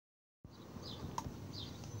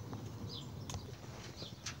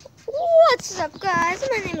What's up, guys?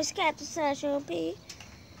 My name is Captain /OP.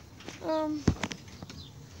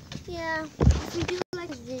 Yeah, if you do like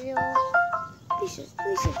this video, please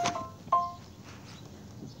subscribe.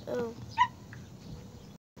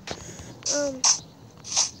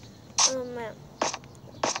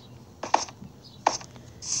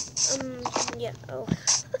 Yeah, I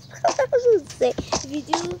was gonna say, if you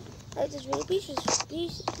do like this video,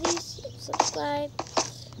 please subscribe,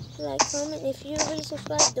 like, comment. If you already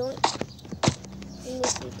subscribed, don't. And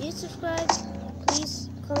if you did subscribe, please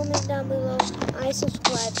comment down below, I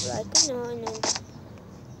subscribe, like, and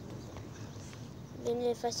then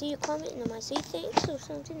if I see your comment, I might say thanks or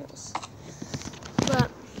something else.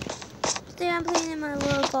 But today I'm playing in my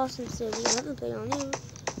little Gotham City. I haven't played on it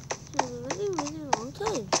in a really long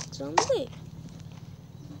time, so I'm gonna play.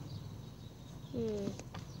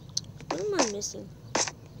 What am I missing?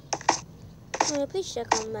 Please check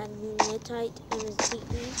on Magnetite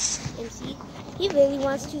MC. He really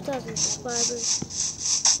wants 2,000 subscribers.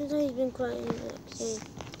 Since he's been crying, like, saying,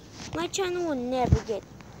 my channel will never get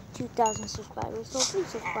 2,000 subscribers, so please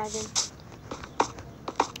subscribe him.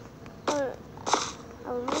 I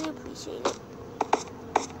would really appreciate it.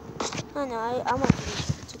 I know, I want to reach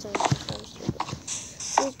 2,000 subscribers too.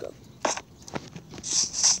 Let's go.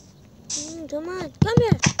 Come on, come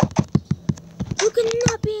here. You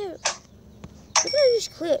cannot be here. Look at this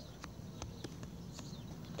clip.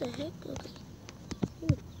 What the heck? Okay.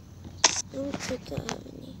 Don't click that,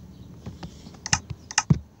 haven't you?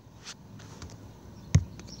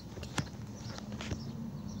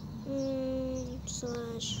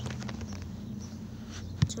 Slash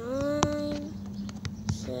time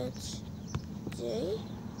set day.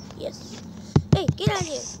 Yes. Hey, get out of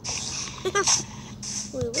here.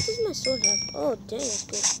 Wait, what does my sword have? Oh, dang, that's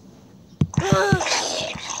good.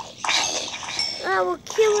 I will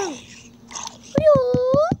kill him.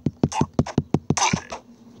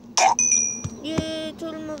 Yay,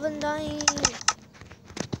 totem of undying.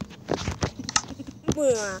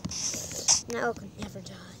 Now I can never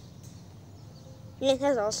die. Yeah,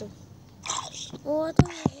 that's awesome. Oh, I don't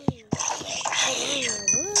know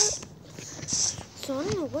what. So I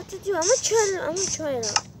don't know what to do. I'm gonna try it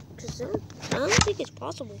out. Cause I don't think it's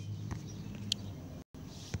possible.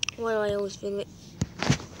 Why do I always feel it?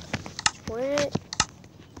 Where it?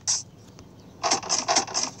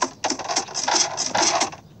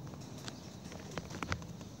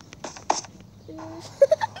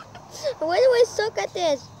 Why do I suck at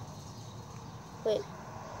this? Wait.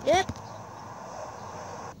 Yep.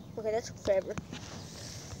 Okay, that's forever.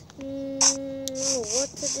 I don't know what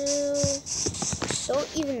to do. Don't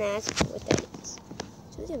even ask me what that is.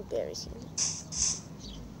 It's really embarrassing.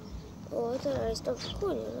 Oh, I thought I stopped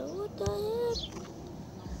recording. What the heck?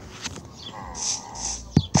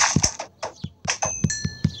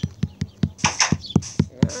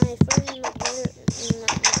 I finally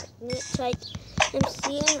Magnetite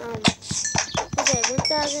MC he's at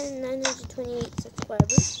 1,928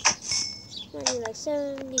 subscribers. Might be like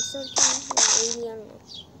 70 something, or 80, I don't know.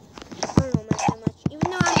 I don't know math that much. Even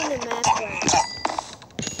though I'm in the math class.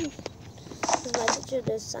 Because my teacher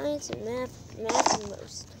does science and math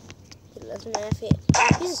most. He loves math here.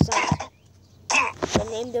 He's a science. I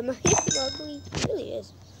named him ugly. He really is.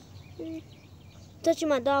 Touching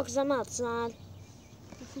my dog because I'm outside.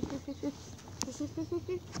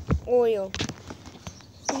 Oreo.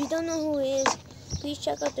 If you don't know who he is, please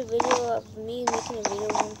check out the video of me making a video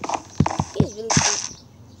of him. He's really cute.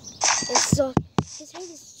 And soft. His head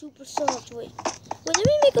is super soft. Wait, let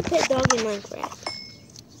me make a pet dog in Minecraft.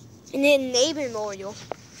 And then name him Oreo.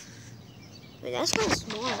 Wait, that's kind of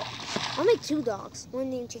smart. I'll make 2 dogs. One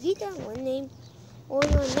named Chiquita, one named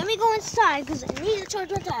Oreo. And let me go inside because I need to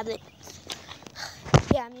charge my tablet.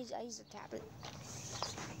 Yeah, I use a tablet.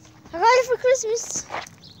 I got it for Christmas.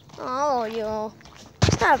 Oh, yo.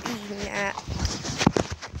 Stop eating that.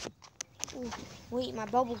 Ooh, wait, my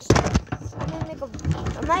bubbles. I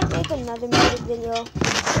might make another music video.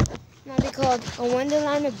 It might be called A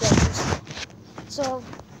Wonderland of Bubbles. So,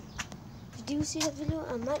 if you do see that video,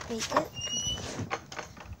 I might make it.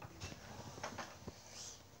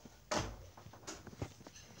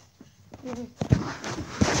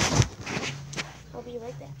 I'll be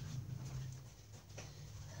right back.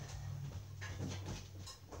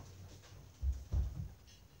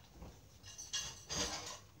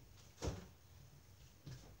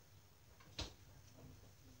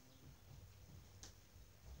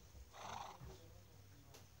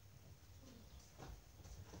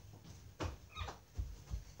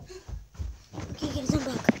 Okay guys, I'm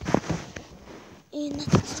back. And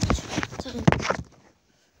that's so much time.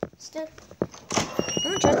 Instead, I'm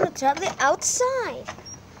gonna charge my tablet outside.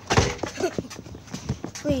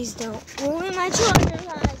 Please don't ruin my charger,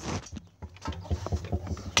 guys.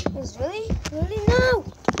 Is really? No!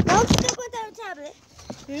 Don't stick with that tablet.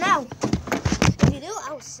 No! If you do,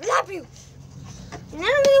 I will slap you. And I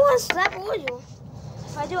don't really want to slap Oreo.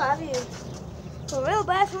 If I do, I'll be feel real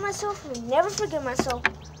bad for myself and never forget myself.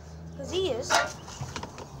 Because he is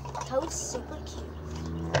so super cute.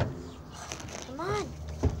 Come on.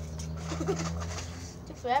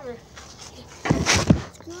 Took forever.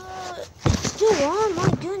 Good. It's still on, my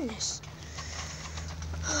goodness.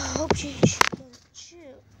 Hope she doesn't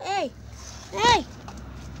shoot. Hey!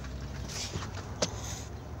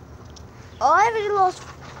 Oh, I already lost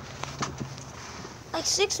like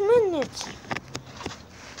 6 minutes.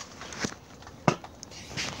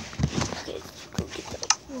 Okay, go get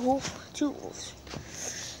the wolf. 2 wolves.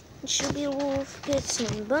 It should be a wolf. Get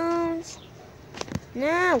some bones.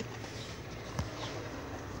 Now.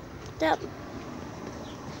 Stop.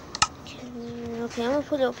 Okay, I'm gonna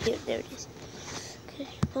put it up here. There it is. Okay,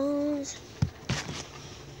 bones.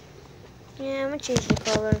 Yeah, I'm gonna change the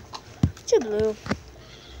color to blue.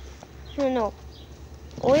 No.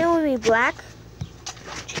 Oreo will be black.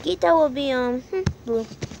 Chiquita will be blue.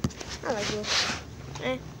 I like blue.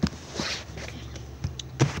 Okay.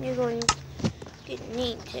 You're going to get a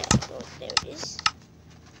name tag. Oh, there it is.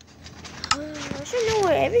 I should know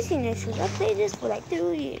where everything is. I played this for like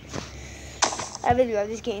 2 years. I really love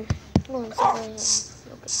this game. Okay.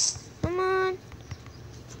 Come on.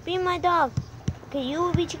 Be my dog. Okay, you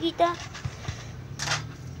will be Chiquita.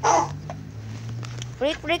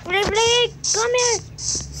 Freak. Come here.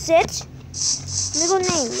 Sit. Let me go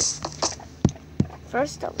name you.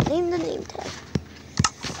 First up, name the name tag.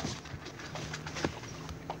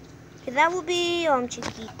 Okay, that will be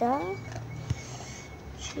Chiquita.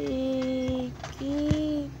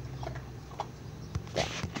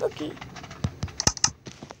 Okay.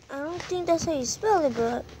 I don't think that's how you spell it,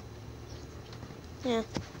 but yeah,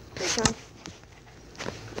 this one.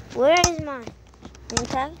 Where is mine? Name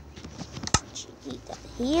tag? Chiquita.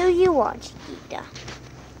 Here you are, Chiquita.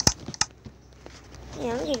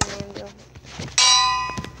 Yeah, I'm getting a name though.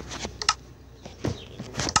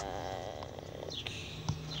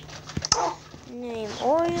 Name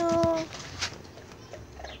Oreo.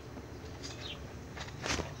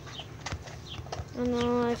 Oh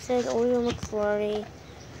no, I said Oreo McFlurry.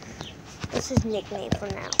 That's his nickname for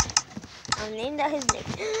now. I'll name that his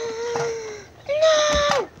nickname.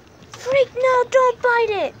 No! Freak, no, don't bite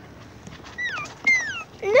it!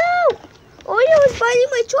 No! Oreo is biting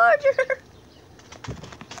my charger!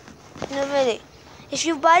 No, really. If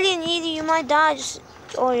you bite it and eat it, you might die. Just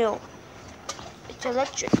Oreo. It's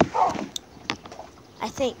electric. I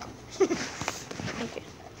think. Okay.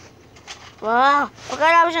 Wow. What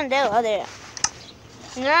kind of option there? Oh, there.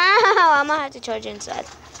 No, I'm gonna have to charge inside.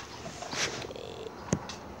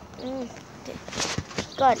 Okay. Okay.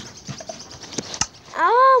 Got it.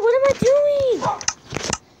 Oh, what am I doing?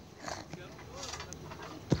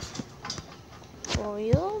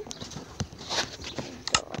 Oreo.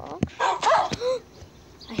 Dog.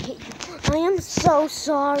 I hate you. I am so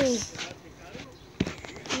sorry.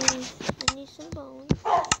 I need some bones.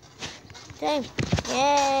 Dang.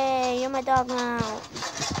 Yay, you're my dog now.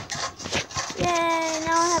 Yay,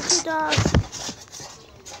 now I have 2 dogs.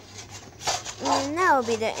 And that will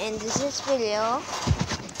be the end of this video.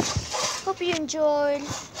 Hope you enjoyed.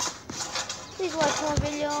 Please watch more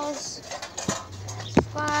videos.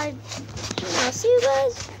 Subscribe. And I'll see you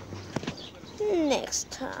guys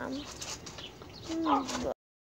next time. Bye.